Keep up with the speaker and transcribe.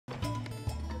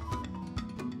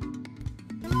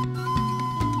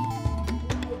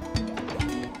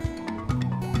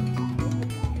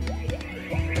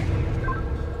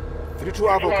to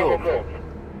Avoco.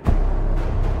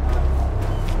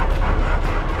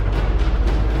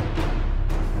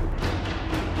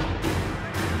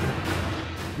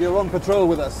 You're on patrol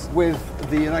with us, with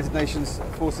the United Nations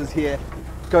forces here,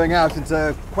 going out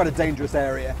into quite a dangerous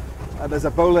area. There's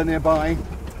Ebola nearby,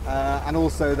 and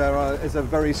also there is a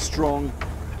very strong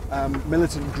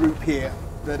militant group here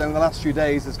that in the last few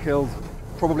days has killed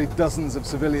probably dozens of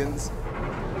civilians.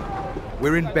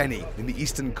 We're in Beni, in the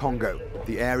eastern Congo,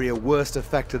 the area worst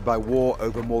affected by war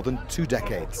over more than 2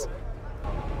 decades.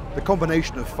 The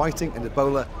combination of fighting and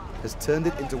Ebola has turned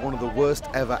it into one of the worst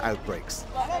ever outbreaks.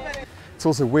 It's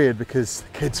also weird because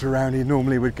kids around here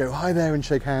normally would go hi there and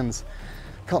shake hands.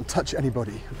 Can't touch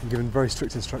anybody. We've been given very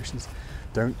strict instructions.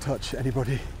 Don't touch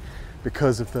anybody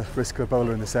because of the risk of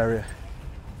Ebola in this area.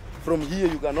 From here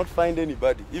you cannot find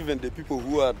anybody, even the people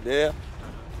who are there.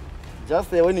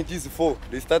 Just when it is 4,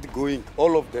 they start going,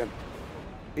 all of them.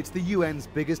 It's the UN's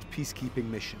biggest peacekeeping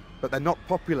mission, but they're not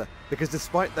popular because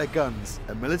despite their guns,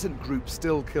 a militant group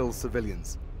still kills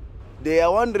civilians. They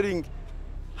are wondering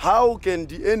how can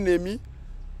the enemy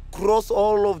cross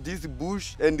all of this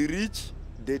bush and reach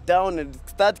the town and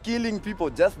start killing people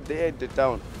just there at the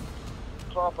town.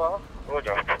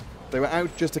 They were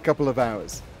out just a couple of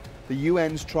hours. The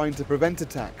UN's trying to prevent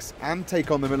attacks and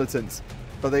take on the militants,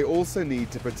 but they also need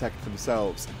to protect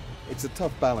themselves. It's a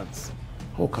tough balance.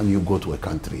 How can you go to a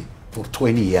country for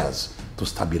 20 years to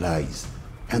stabilize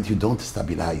and you don't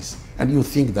stabilize and you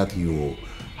think that you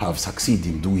have succeeded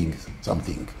in doing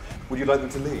something? Would you like them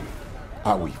to leave?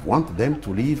 We want them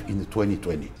to leave in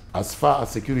 2020. As far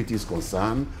as security is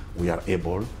concerned, we are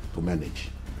able to manage.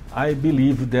 I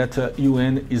believe that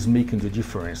UN is making the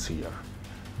difference here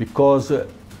because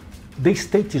the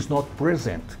state is not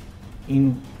present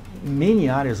in many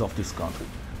areas of this country.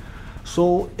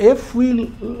 So if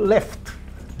we left,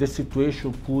 the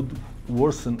situation could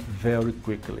worsen very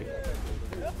quickly.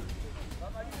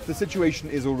 The situation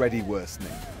is already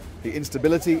worsening. The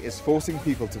instability is forcing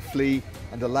people to flee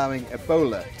and allowing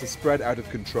Ebola to spread out of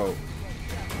control.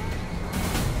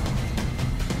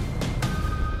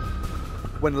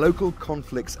 When local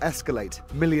conflicts escalate,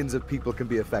 millions of people can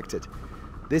be affected.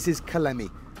 This is Kalemi,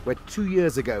 where 2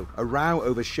 years ago, a row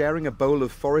over sharing a bowl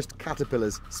of forest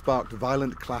caterpillars sparked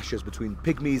violent clashes between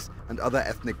pygmies and other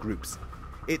ethnic groups.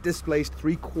 It displaced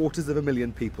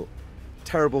 750,000 people.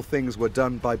 Terrible things were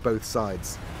done by both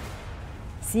sides.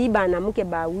 Si banamuke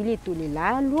bawili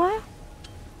tulilalwa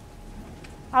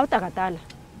au takatala.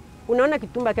 Unaona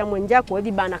kitumba kya mwenjako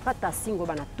hivi banakata singo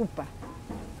banatupa.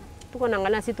 Tuko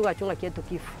naangalia si tukachunga kietu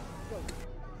kifu.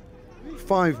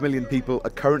 5 million people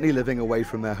are currently living away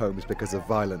from their homes because of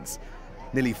violence.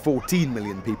 Nearly 14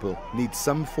 million people need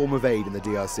some form of aid in the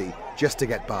DRC just to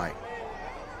get by.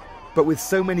 But with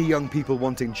so many young people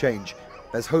wanting change,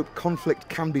 there's hope conflict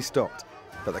can be stopped,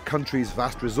 that the country's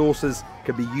vast resources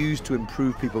can be used to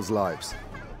improve people's lives.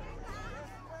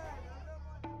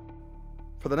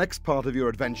 For the next part of your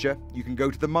adventure, you can go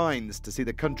to the mines to see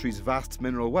the country's vast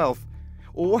mineral wealth,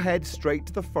 or head straight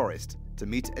to the forest to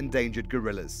meet endangered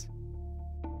gorillas.